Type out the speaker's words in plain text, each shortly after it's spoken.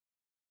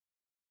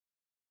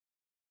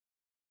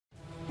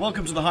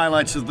Welcome to the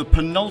highlights of the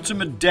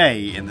penultimate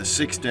day in the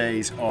 6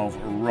 days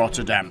of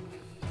Rotterdam.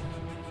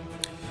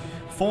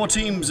 4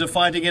 teams are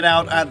fighting it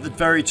out at the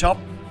very top.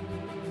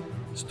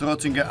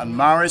 Strottingen and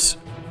Maris,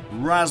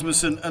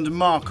 Rasmussen and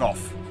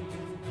Markov.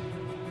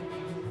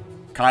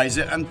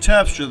 Kaiser and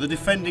Terpstra, the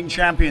defending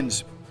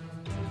champions.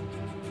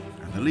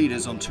 And the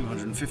leaders on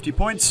 250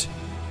 points,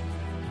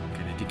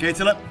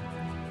 Ketele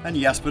and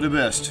Jasper de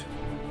Buyst.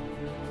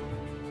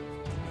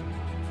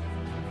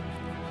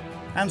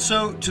 And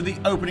so to the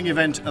opening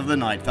event of the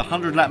night, the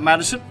 100-lap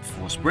Madison,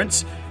 4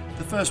 sprints.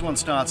 The first one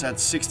starts at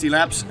 60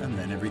 laps and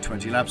then every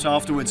 20 laps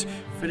afterwards,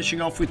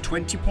 finishing off with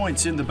 20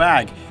 points in the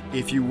bag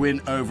if you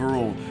win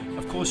overall.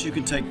 Of course, you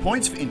can take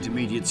points for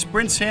intermediate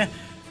sprints here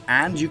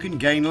and you can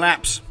gain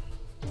laps.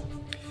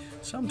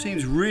 Some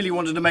teams really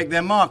wanted to make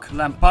their mark.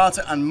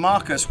 Lamparte and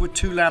Marcus were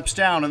 2 laps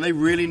down and they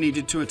really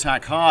needed to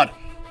attack hard.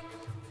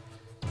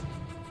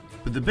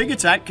 But the big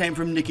attack came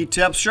from Nicky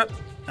Terpstra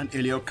and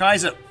Ilio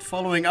Kaiser.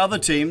 Following other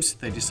teams,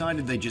 they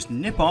decided they'd just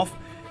nip off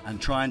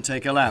and try and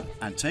take a lap.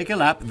 And take a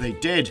lap they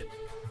did.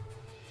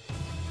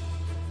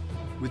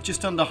 With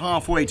just under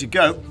halfway to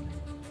go,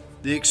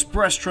 the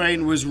express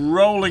train was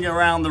rolling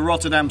around the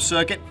Rotterdam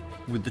circuit.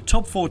 With the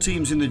top 4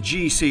 teams in the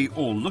GC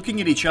all looking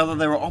at each other,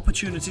 there are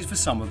opportunities for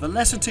some of the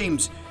lesser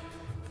teams.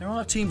 There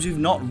are teams who've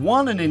not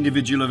won an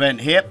individual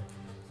event here,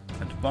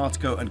 and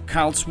Bartko and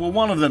Kaltz were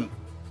one of them.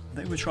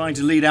 They were trying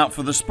to lead out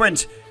for the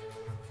sprint.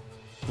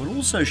 But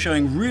also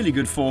showing really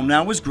good form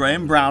now was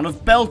Graham Brown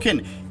of Belgium.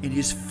 In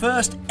his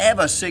first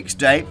ever 6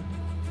 day,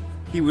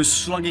 he was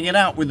slugging it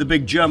out with the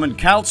big German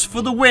Kaltz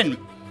for the win.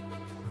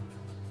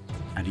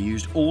 And he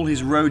used all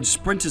his road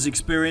sprinters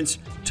experience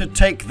to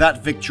take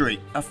that victory.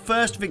 A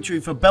first victory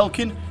for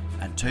Belgium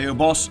and Theo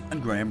Bos and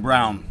Graham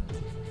Brown.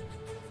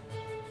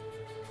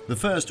 The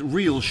first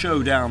real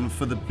showdown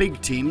for the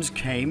big teams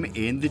came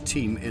in the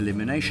team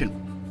elimination.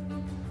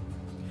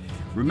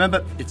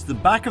 Remember, it's the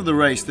back of the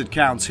race that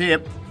counts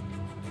here.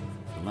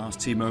 The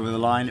last team over the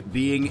line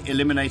being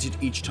eliminated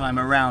each time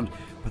around,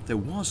 but there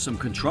was some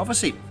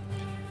controversy.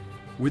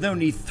 With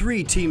only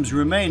 3 teams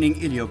remaining,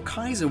 Ilio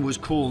Kaiser was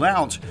called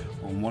out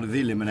on one of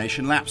the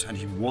elimination laps and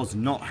he was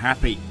not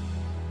happy.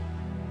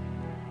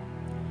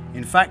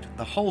 In fact,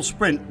 the whole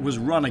sprint was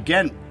run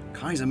again,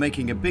 Kaiser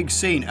making a big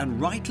scene,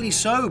 and rightly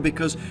so,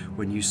 because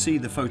when you see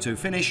the photo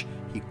finish,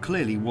 he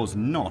clearly was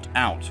not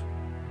out.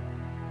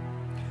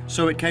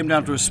 So it came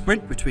down to a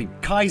sprint between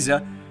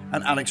Kaiser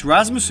and Alex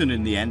Rasmussen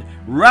in the end,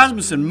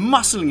 Rasmussen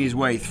muscling his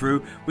way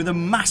through with a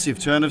massive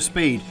turn of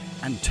speed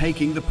and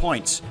taking the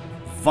points,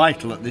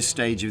 vital at this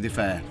stage of the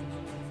affair.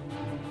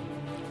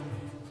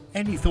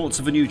 Any thoughts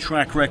of a new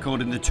track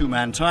record in the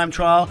 2-man time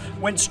trial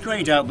went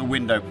straight out the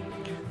window.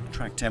 The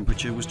track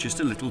temperature was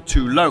just a little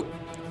too low.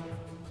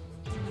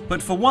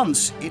 But for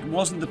once, it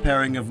wasn't the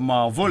pairing of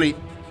Marvulli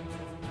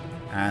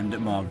and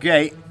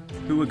Margay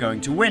who were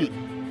going to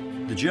win.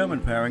 The German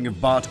pairing of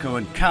Bartko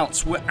and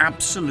Kaltz were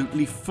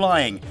absolutely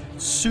flying.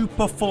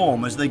 Super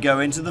form as they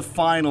go into the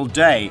final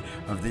day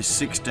of this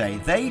 6 day.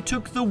 They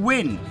took the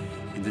win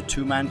in the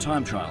 2-man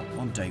time trial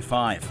on day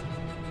 5.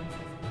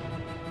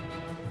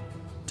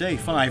 Day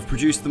 5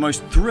 produced the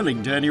most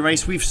thrilling Derny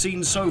race we've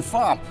seen so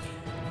far.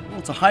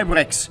 Walter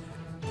Huybrechts,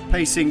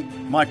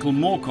 pacing Michael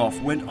Morkov,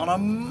 went on a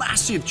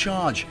massive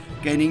charge,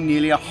 gaining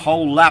nearly a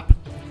whole lap.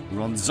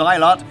 Ron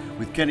Zeilert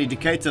with Kenny de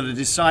Ketele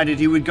decided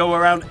he would go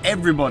around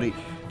everybody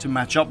to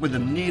match up with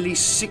them, nearly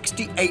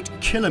 68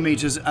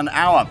 kilometers an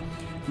hour.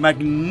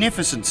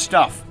 Magnificent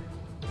stuff.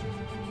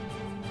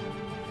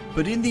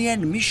 But in the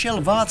end,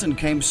 Michel Vartan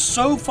came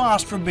so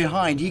fast from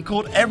behind he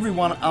caught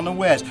everyone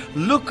unawares.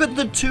 Look at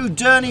the 2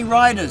 Derny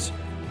riders.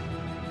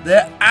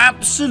 They're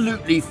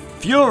absolutely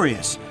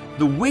furious.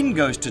 The win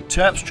goes to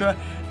Terpstra,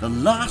 the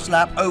last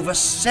lap over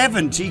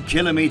 70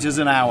 kilometers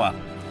an hour.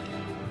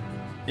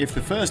 If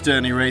the first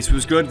Derny race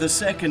was good, the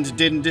second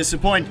didn't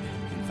disappoint.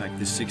 In fact,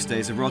 this 6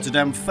 days of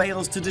Rotterdam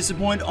fails to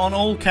disappoint on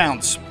all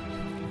counts.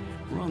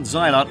 Ron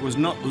Zeilert was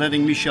not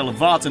letting Michel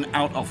Vartan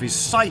out of his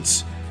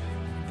sights.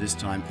 This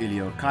time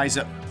Ilio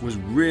Kaiser was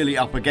really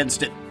up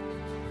against it.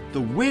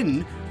 The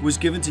win was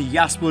given to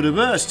Jasper de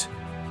Buyst.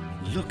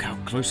 Look how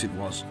close it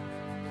was.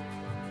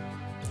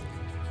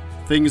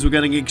 Things were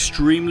getting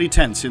extremely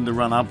tense in the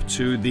run-up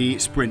to the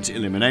sprint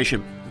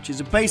elimination, which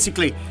is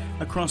basically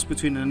a cross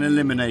between an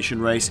elimination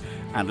race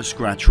and a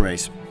scratch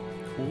race.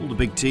 All the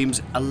big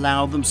teams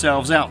allowed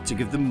themselves out to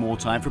give them more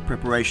time for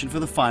preparation for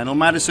the final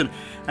Madison,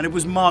 and it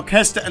was Mark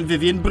Hester and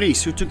Vivian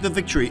Brice who took the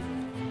victory.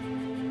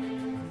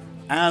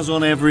 As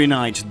on every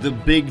night, the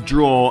big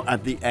draw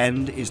at the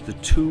end is the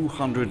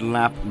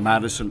 200-lap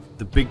Madison,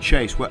 the big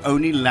chase where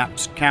only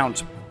laps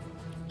count.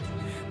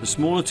 The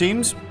smaller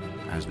teams,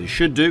 as they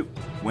should do,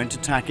 went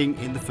attacking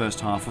in the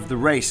first half of the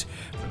race,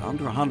 but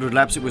under 100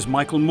 laps it was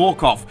Michael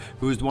Morkov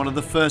who was one of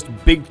the first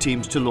big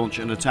teams to launch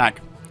an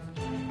attack.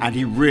 And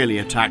he really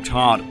attacked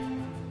hard.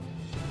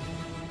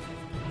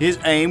 His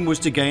aim was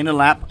to gain a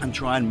lap and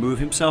try and move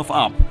himself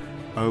up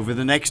over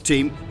the next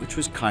team, which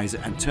was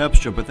Kaiser and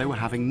Terpstra, but they were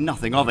having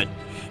nothing of it.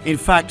 In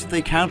fact,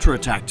 they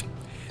counterattacked.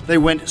 They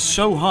went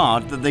so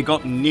hard that they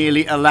got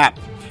nearly a lap,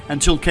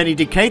 until Kenny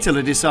de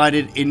Ketele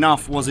decided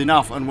enough was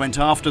enough and went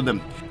after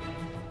them.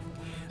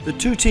 The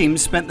two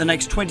teams spent the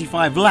next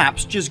 25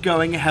 laps just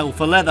going hell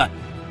for leather.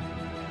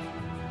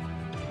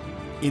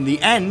 In the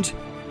end,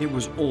 it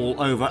was all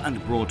over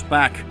and brought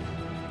back.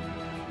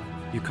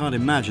 You can't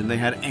imagine they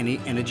had any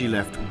energy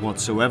left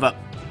whatsoever.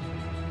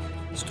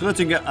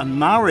 Struttinger and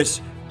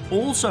Maurits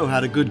also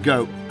had a good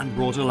go and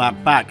brought a lap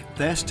back.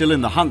 They're still in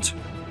the hunt.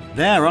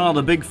 There are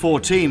the big four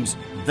teams.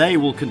 They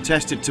will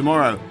contest it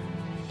tomorrow.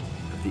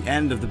 At the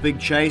end of the big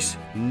chase,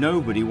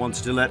 nobody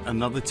wants to let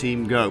another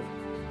team go.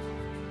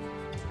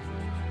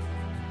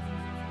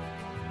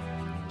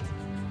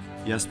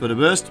 Jasper de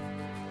Buyst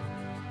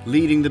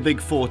leading the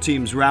big four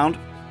teams round,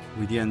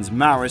 with Jens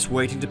Maurits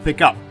waiting to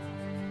pick up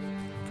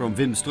from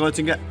Wim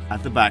Struttinger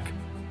at the back.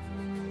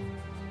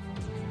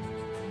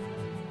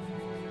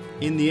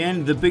 In the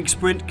end, the big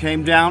sprint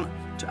came down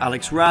to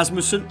Alex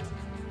Rasmussen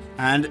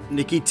and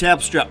Nicky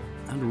Terpstra,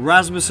 and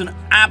Rasmussen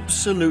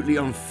absolutely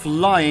on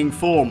flying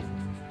form.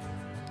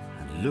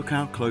 And look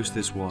how close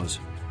this was.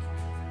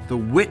 The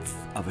width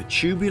of a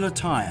tubular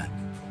tyre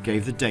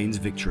gave the Danes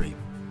victory.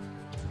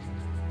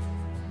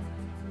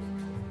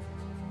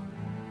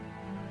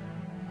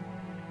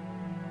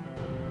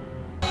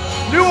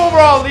 New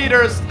overall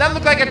leaders, that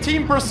looked like a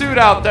team pursuit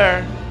out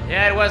there.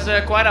 Yeah, it was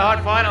quite a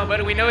hard final,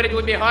 but we know that it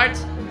would be hard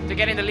to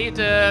get in the lead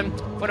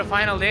for the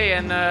final day,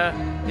 and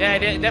yeah,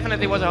 it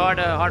definitely was a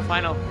hard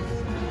final.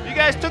 You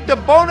guys took the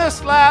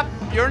bonus lap,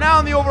 you're now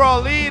in the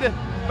overall lead,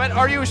 but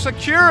are you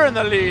secure in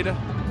the lead?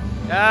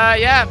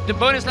 Yeah, the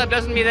bonus lap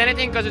doesn't mean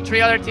anything because the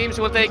three other teams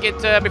will take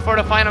it before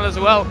the final as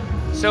well.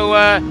 So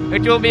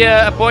it will be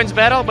a points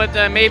battle,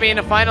 but maybe in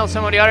the final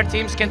some of the other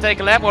teams can take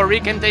a lap, or we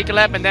can take a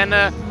lap, and then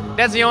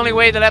that's the only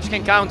way the laps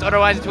can count,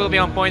 otherwise it will be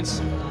on points.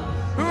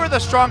 Who are the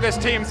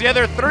strongest teams? The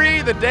other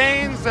three, the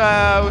Danes,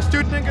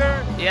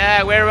 Struttinger?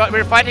 Yeah,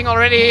 we're fighting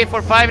already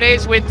for 5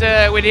 days with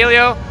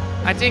Ilio.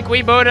 I think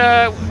we both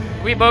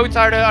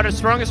are the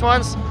strongest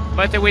ones,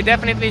 but we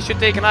definitely should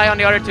take an eye on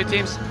the other two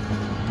teams.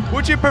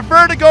 Would you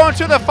prefer to go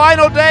into the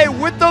final day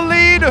with the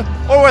lead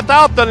or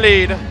without the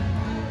lead?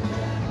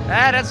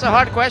 That's a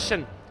hard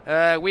question.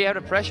 We have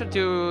the pressure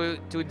to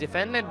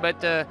defend it,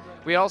 but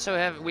we also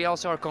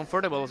are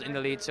comfortable in the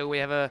lead. So we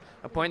have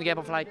a point gap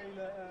of like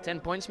 10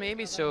 points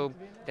maybe. So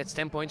that's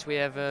 10 points. We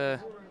have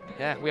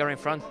yeah, we are in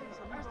front.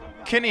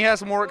 Kenny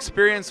has more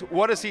experience.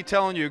 What is he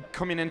telling you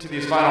coming into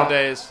these final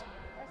days?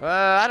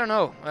 I don't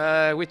know.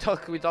 We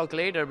talk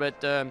later,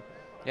 but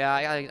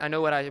yeah, I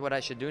know what I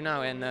should do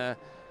now. And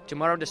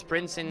tomorrow the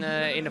sprints in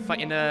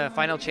the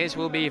final chase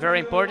will be very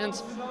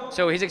important.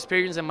 So his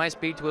experience and my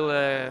speed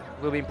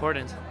will be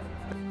important.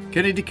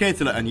 Kenny de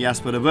Ketele and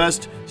Jasper de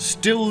Buyst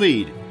still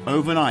lead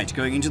overnight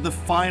going into the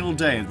final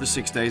day of the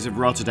 6 days of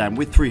Rotterdam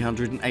with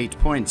 308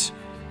 points.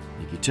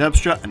 Nicky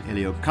Terpstra and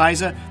Ilio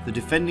Kaiser, the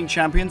defending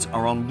champions,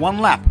 are on one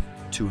lap,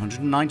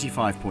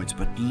 295 points.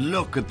 But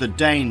look at the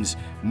Danes,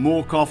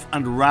 Morkov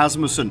and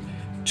Rasmussen,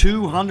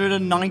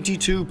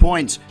 292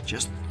 points,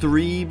 just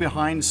 3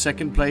 behind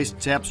second place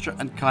Terpstra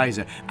and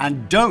Kaiser.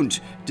 And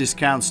don't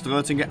discount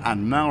Struttinger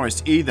and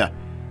Maurits either.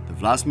 The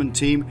Vlasman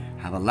team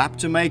have a lap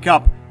to make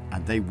up,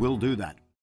 and they will do that.